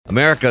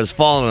America has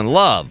fallen in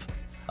love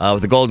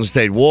with the Golden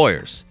State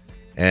Warriors.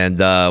 And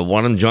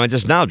one of them joins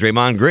us now,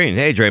 Draymond Green.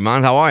 Hey,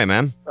 Draymond, how are you,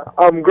 man?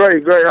 I'm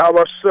great. How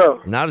about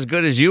yourself? Not as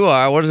good as you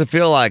are. What does it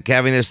feel like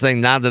having this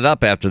thing knotted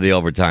up after the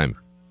overtime?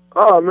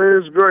 Oh,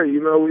 man, it's great.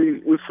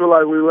 We feel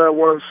like we let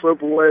one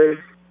slip away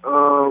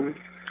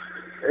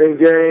in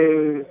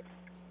Game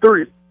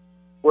 3,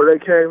 where they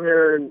came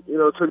here and,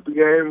 took the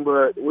game.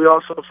 But we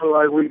also feel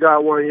like we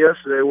got one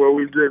yesterday where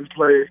we didn't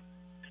play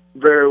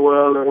very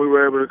well, and we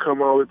were able to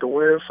come out with the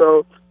win.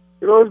 So,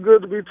 it's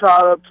good to be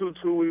tied up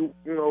 2-2. We,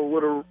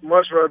 would have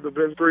much rather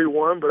been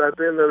 3-1, but at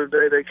the end of the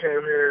day, they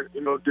came here,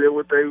 did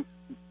what they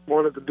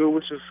wanted to do,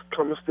 which is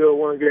come and steal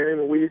one game,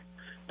 and we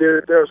did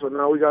it there. So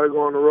now we got to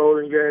go on the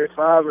road in Game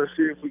 5 and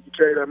see if we can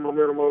carry that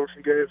momentum over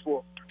from Game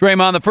 4.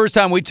 Draymond, the first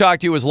time we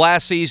talked to you was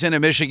last season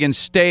at Michigan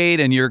State,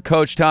 and your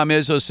coach, Tom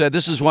Izzo, said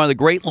this is one of the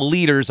great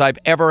leaders I've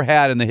ever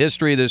had in the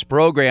history of this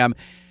program.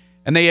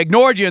 And they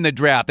ignored you in the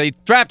draft. They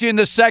drafted you in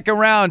the second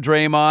round,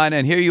 Draymond,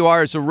 and here you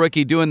are as a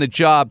rookie doing the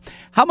job.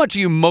 How much are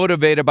you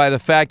motivated by the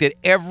fact that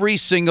every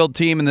single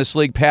team in this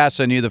league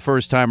passed on you the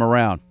first time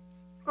around?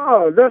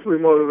 Oh, definitely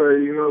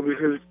motivated,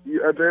 because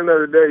at the end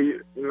of the day,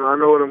 I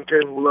know what I'm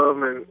capable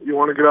of, and you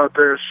want to get out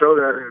there and show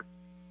that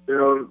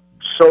and,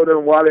 show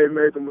them why they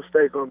made the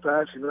mistake on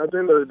passing. And at the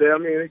end of the day,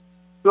 it's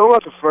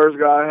not the first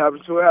guy it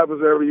happens to. It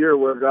happens every year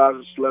where guys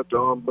are slept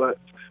on, but,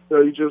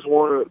 you just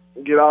want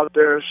to get out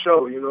there and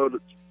show,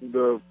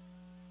 the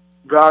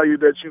value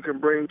that you can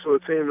bring to a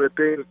team,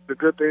 the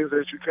good things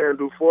that you can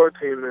do for a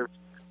team, and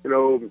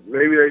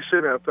maybe they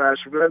shouldn't have passed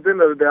you. But at the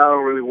end of the day, I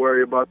don't really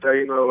worry about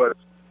that.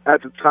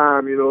 At the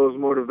time, it was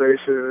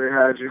motivation, and it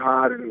had you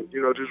hot and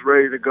just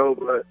ready to go.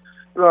 But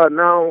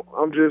now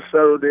I'm just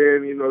settled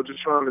in,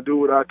 just trying to do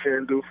what I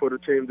can do for the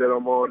team that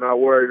I'm on, not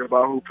worried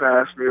about who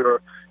passed me or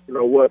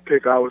what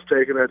pick I was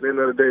taking. At the end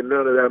of the day,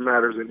 none of that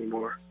matters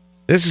anymore.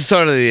 This is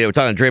sort of we're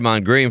talking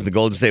Draymond Green from the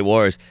Golden State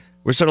Warriors.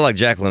 We're sort of like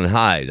Jekyll and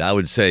Hyde. I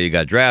would say you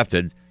got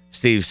drafted.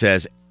 Steve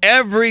says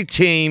every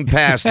team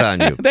passed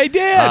on you. They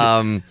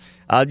did.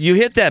 You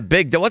hit that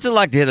big. What's it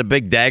like to hit a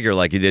big dagger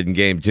like you did in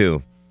Game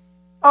 2?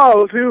 Oh, it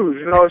was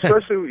huge.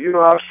 Especially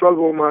I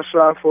struggled with my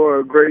shot for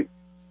a great,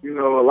 a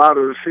lot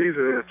of the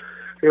season.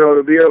 And,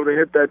 to be able to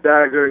hit that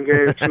dagger in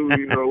Game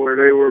 2, where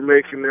they were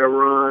making their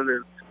run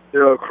and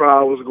the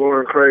crowd was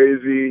going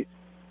crazy.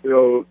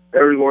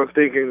 Everyone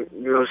thinking,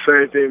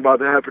 same thing about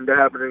to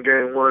happen in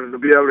Game 1. And to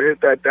be able to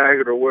hit that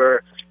dagger to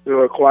where,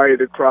 it quieted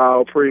the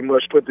crowd, pretty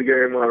much put the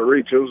game out of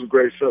reach. It was a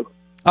great feeling.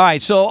 All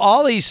right, so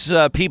all these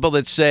people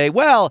that say,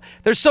 well,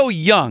 they're so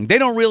young, they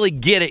don't really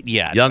get it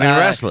yet. Young and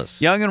restless.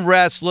 Young and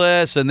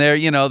restless, and they're,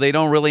 they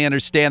don't really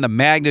understand the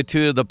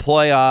magnitude of the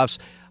playoffs.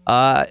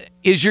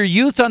 Is your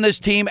youth on this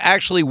team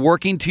actually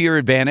working to your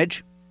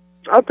advantage?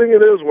 I think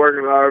it is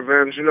working to our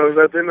advantage.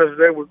 At the end of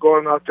the day, we're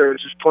going out there and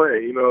just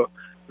playing,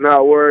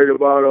 not worried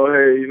about,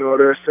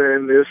 they're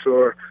saying this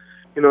or,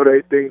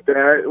 they think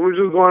that. We're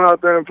just going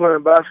out there and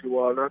playing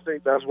basketball, and I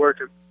think that's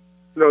working,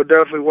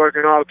 definitely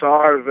working out to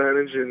our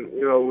advantage and,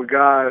 with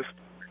guys.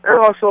 And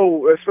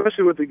also,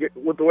 especially with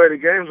the way the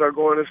games are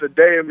going, it's a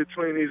day in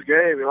between these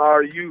games.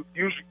 Our youth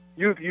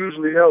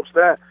usually helps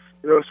that,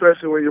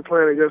 especially when you're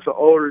playing against an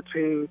older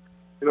team,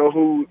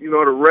 who,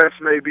 the rest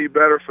may be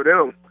better for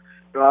them.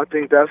 I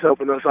think that's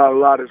helping us out a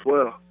lot as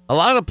well. A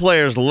lot of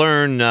players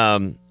learn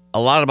a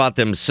lot about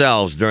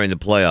themselves during the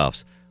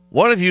playoffs.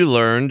 What have you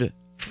learned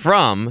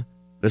from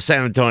the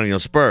San Antonio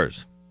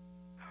Spurs?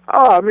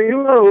 Oh,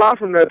 you learn a lot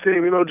from that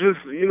team.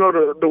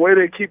 The way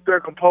they keep their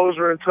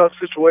composure in tough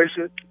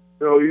situations.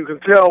 You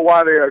can tell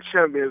why they are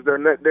champions.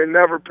 They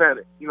never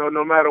panic.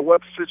 No matter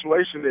what the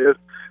situation is,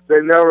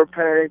 they never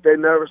panic. They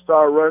never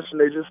start rushing.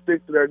 They just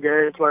stick to their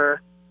game plan.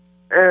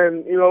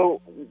 And,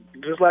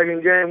 just like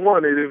in Game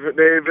 1,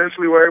 they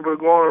eventually were able to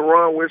go on a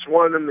run, which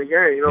won them the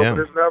game. But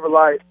it's never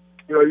like,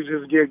 you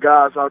just get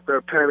guys out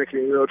there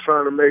panicking,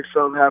 trying to make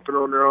something happen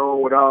on their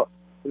own without,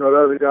 the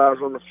other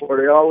guys on the floor.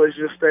 They always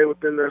just stay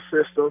within their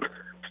system,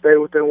 stay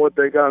within what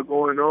they got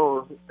going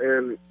on,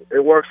 and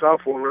it works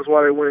out for them. That's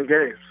why they win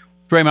games.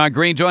 Draymond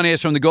Green joining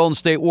us from the Golden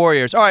State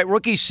Warriors. All right,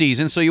 rookie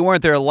season, so you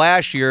weren't there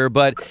last year,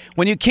 but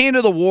when you came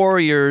to the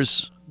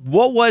Warriors,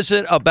 what was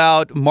it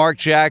about Mark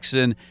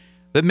Jackson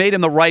that made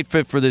him the right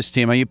fit for this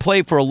team? You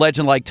played for a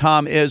legend like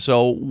Tom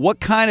Izzo. What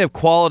kind of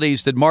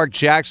qualities did Mark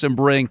Jackson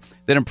bring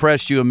that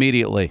impressed you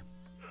immediately?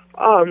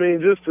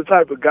 Just the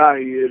type of guy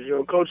he is.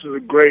 Coach is a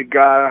great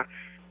guy,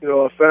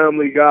 a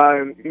family guy,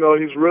 and,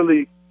 he's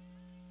really,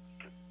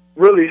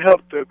 really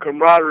helped the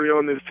camaraderie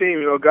on this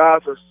team.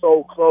 Guys are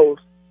so close.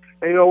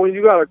 And, when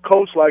you got a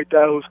coach like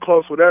that who's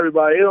close with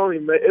everybody, it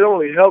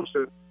only helps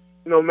him,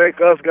 make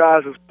us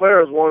guys as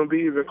players want to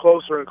be even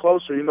closer and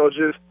closer.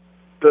 Just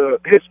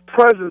his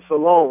presence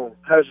alone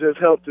has just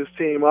helped this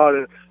team out.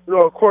 And,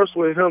 of course,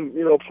 with him,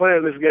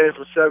 playing this game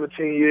for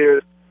 17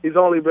 years, he's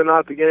only been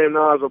out the game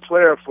now as a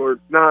player for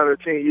 9 or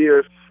 10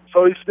 years.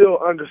 So he still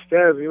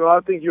understands. I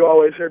think you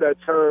always hear that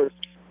term,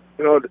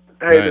 hey,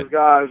 right. This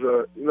guy's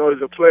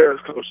he's a player's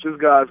coach. This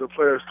guy's a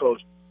player's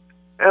coach.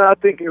 and I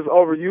think it's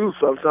overused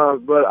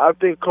sometimes, but I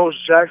think Coach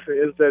Jackson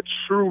is that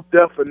true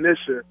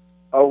definition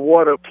of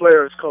what a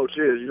player's coach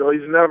is. You know,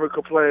 he's never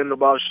complaining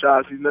about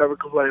shots. He's never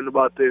complaining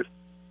about this.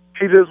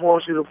 He just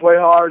wants you to play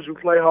hard. You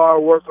play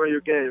hard, work on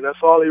your game. That's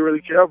all he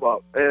really cares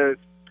about. And,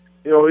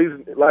 you know,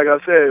 he's, like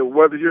I said,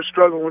 whether you're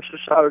struggling with your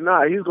shot or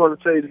not, he's going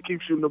to tell you to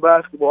keep shooting the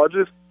basketball.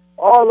 Just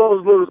all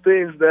those little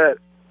things that,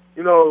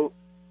 you know,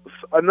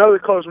 another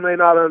coach may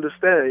not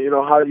understand, you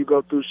know, how you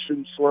go through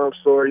shooting slumps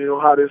or, you know,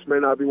 how this may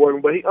not be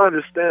working, but he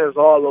understands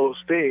all those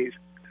things.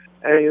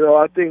 And, you know,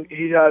 I think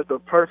he has the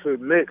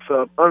perfect mix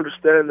of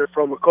understanding it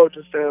from a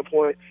coaching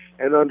standpoint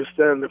and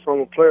understanding it from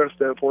a player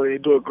standpoint, and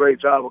he do a great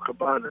job of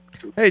combining the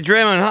two. Hey,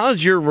 Draymond, how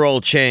has your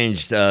role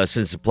changed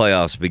since the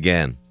playoffs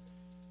began?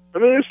 I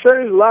mean, it's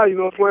changed a lot, you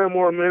know, playing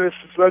more minutes,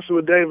 especially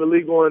with David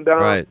Lee going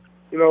down. Right.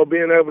 You know,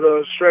 being able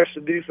to stretch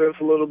the defense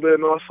a little bit,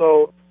 and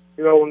also,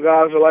 you know, when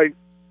guys are like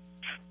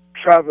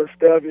Travis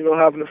Steph, you know,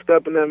 having to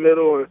step in that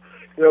middle and,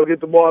 you know,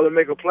 get the ball and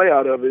make a play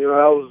out of it. You know,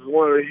 that was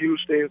one of the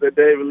huge things that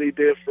David Lee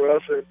did for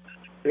us. And,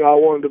 you know, I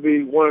wanted to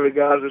be one of the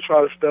guys that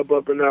try to step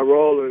up in that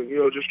role and, you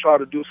know, just try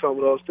to do some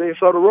of those things.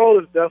 So the role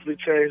has definitely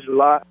changed a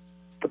lot,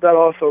 but that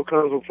also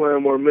comes with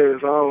playing more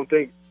minutes. I don't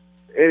think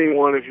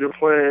anyone, if you're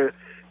playing,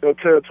 you know,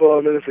 10 or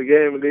 12 minutes a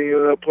game and then you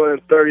end up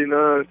playing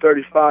 39,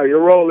 35, your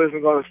role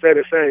isn't going to stay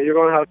the same. You're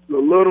going to have to do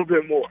a little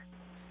bit more.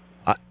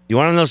 You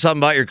want to know something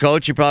about your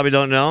coach you probably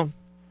don't know?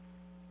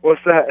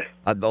 What's that?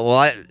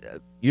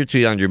 You're too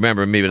young to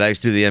remember me, but I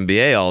used to do the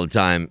NBA all the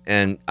time,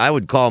 and I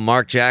would call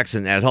Mark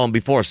Jackson at home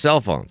before cell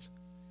phones,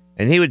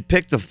 and he would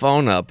pick the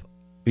phone up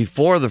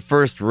before the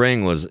first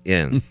ring was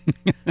in,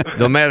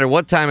 no matter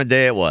what time of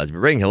day it was. But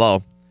ring,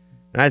 hello.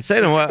 And I'd say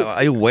to him,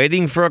 are you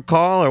waiting for a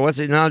call, or what's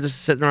it? No,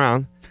 just sitting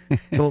around.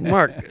 So,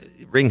 Mark,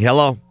 ring,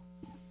 hello.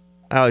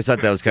 I always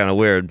thought that was kind of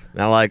weird.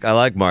 I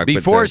like Mark.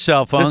 Before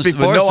cell phones, with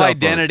no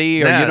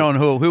identity, or you don't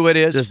know who it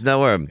is. Just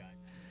know where.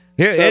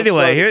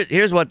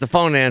 Here's what the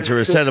phone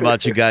answerer said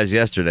about you guys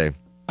yesterday.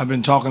 I've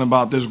been talking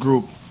about this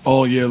group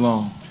all year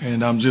long,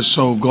 and I'm just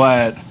so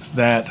glad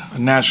that a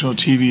national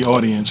TV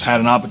audience had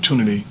an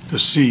opportunity to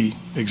see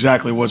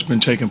exactly what's been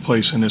taking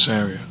place in this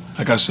area.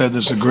 Like I said,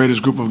 this is the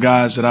greatest group of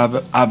guys that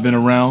I've been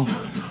around.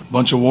 A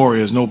bunch of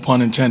warriors, no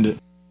pun intended.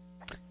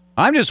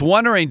 I'm just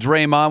wondering,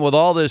 Draymond, with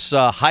all this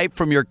hype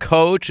from your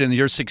coach and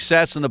your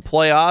success in the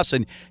playoffs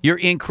and your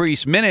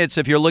increased minutes,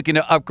 if you're looking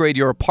to upgrade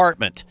your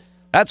apartment.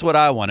 That's what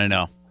I want to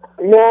know.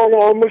 No,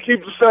 I'm going to keep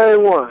the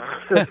same one.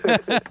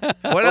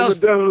 What else? I'm going to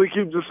definitely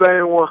keep the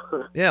same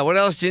one. Yeah, what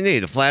else do you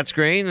need? A flat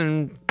screen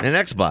and an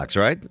Xbox,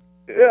 right?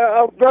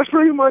 Yeah, that's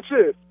pretty much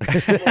it.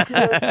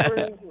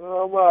 I'm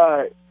all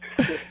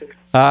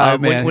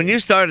right. Man. When you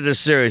started this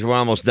series, we're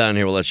almost done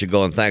here. We'll let you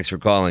go, and thanks for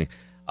calling.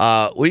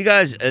 Were you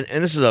guys,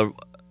 and this is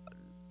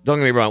don't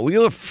get me wrong, were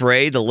you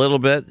afraid a little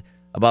bit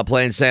about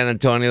playing San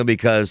Antonio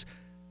because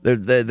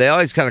they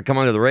always kind of come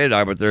under the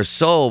radar, but they're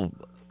so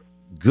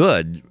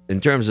good in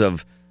terms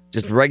of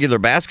just regular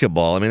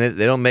basketball. I mean,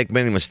 they don't make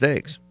many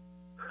mistakes.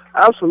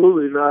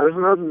 Absolutely not. There's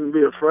nothing to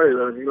be afraid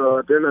of. You know,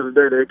 at the end of the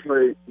day,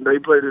 they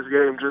play this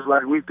game just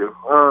like we do.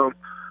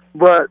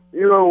 But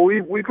you know,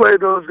 we played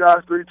those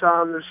guys three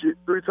times this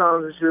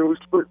year. We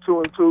split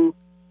 2-2.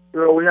 You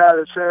know, we had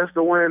a chance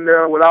to win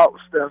there without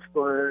Steph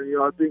playing. You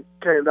know, I think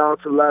it came down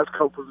to the last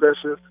couple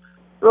possessions.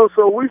 You know,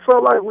 so we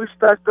felt like we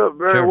stacked up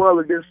very well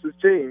against the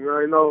team.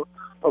 You know,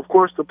 of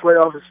course, the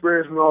playoff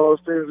experience and all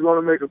those things are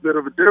going to make a bit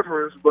of a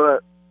difference,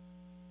 but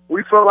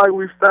we felt like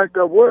we stacked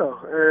up well.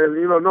 And,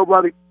 you know,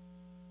 nobody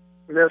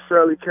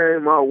necessarily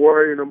came out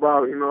worrying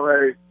about, you know,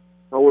 hey,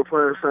 we're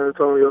playing San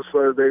Antonio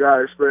Spurs. They got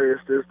to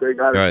experience this. They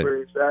got to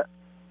experience that.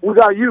 We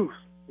got youth,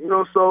 you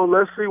know, so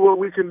let's see what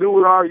we can do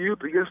with our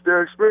youth against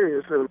their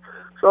experience. And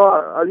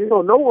so, you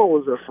know, no one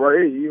was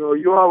afraid. You know,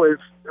 you always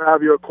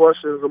have your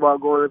questions about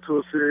going into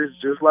a series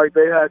just like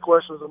they had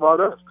questions about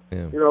us.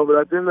 Yeah. You know, but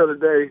at the end of the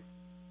day,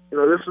 you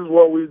know, this is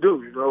what we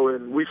do, you know,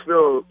 and we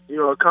feel, you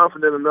know,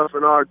 confident enough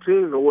in our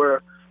team to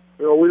where,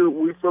 you know,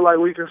 we feel like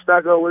we can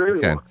stack up with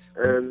anyone. Okay.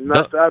 And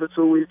that's the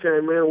attitude we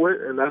came in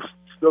with, and that's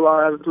still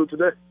our attitude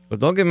today. But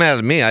don't get mad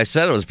at me. I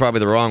said it was probably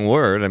the wrong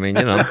word. I mean,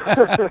 you know,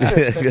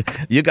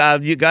 you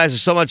guys are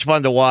so much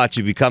fun to watch.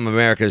 You become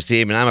America's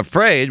team, and I'm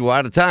afraid we're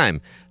out of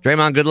time.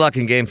 Draymond, good luck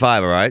in Game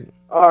 5, all right?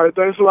 All right,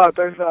 thanks a lot.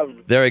 Thanks for having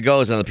me. There he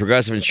goes on the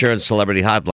Progressive Insurance Celebrity Hotline.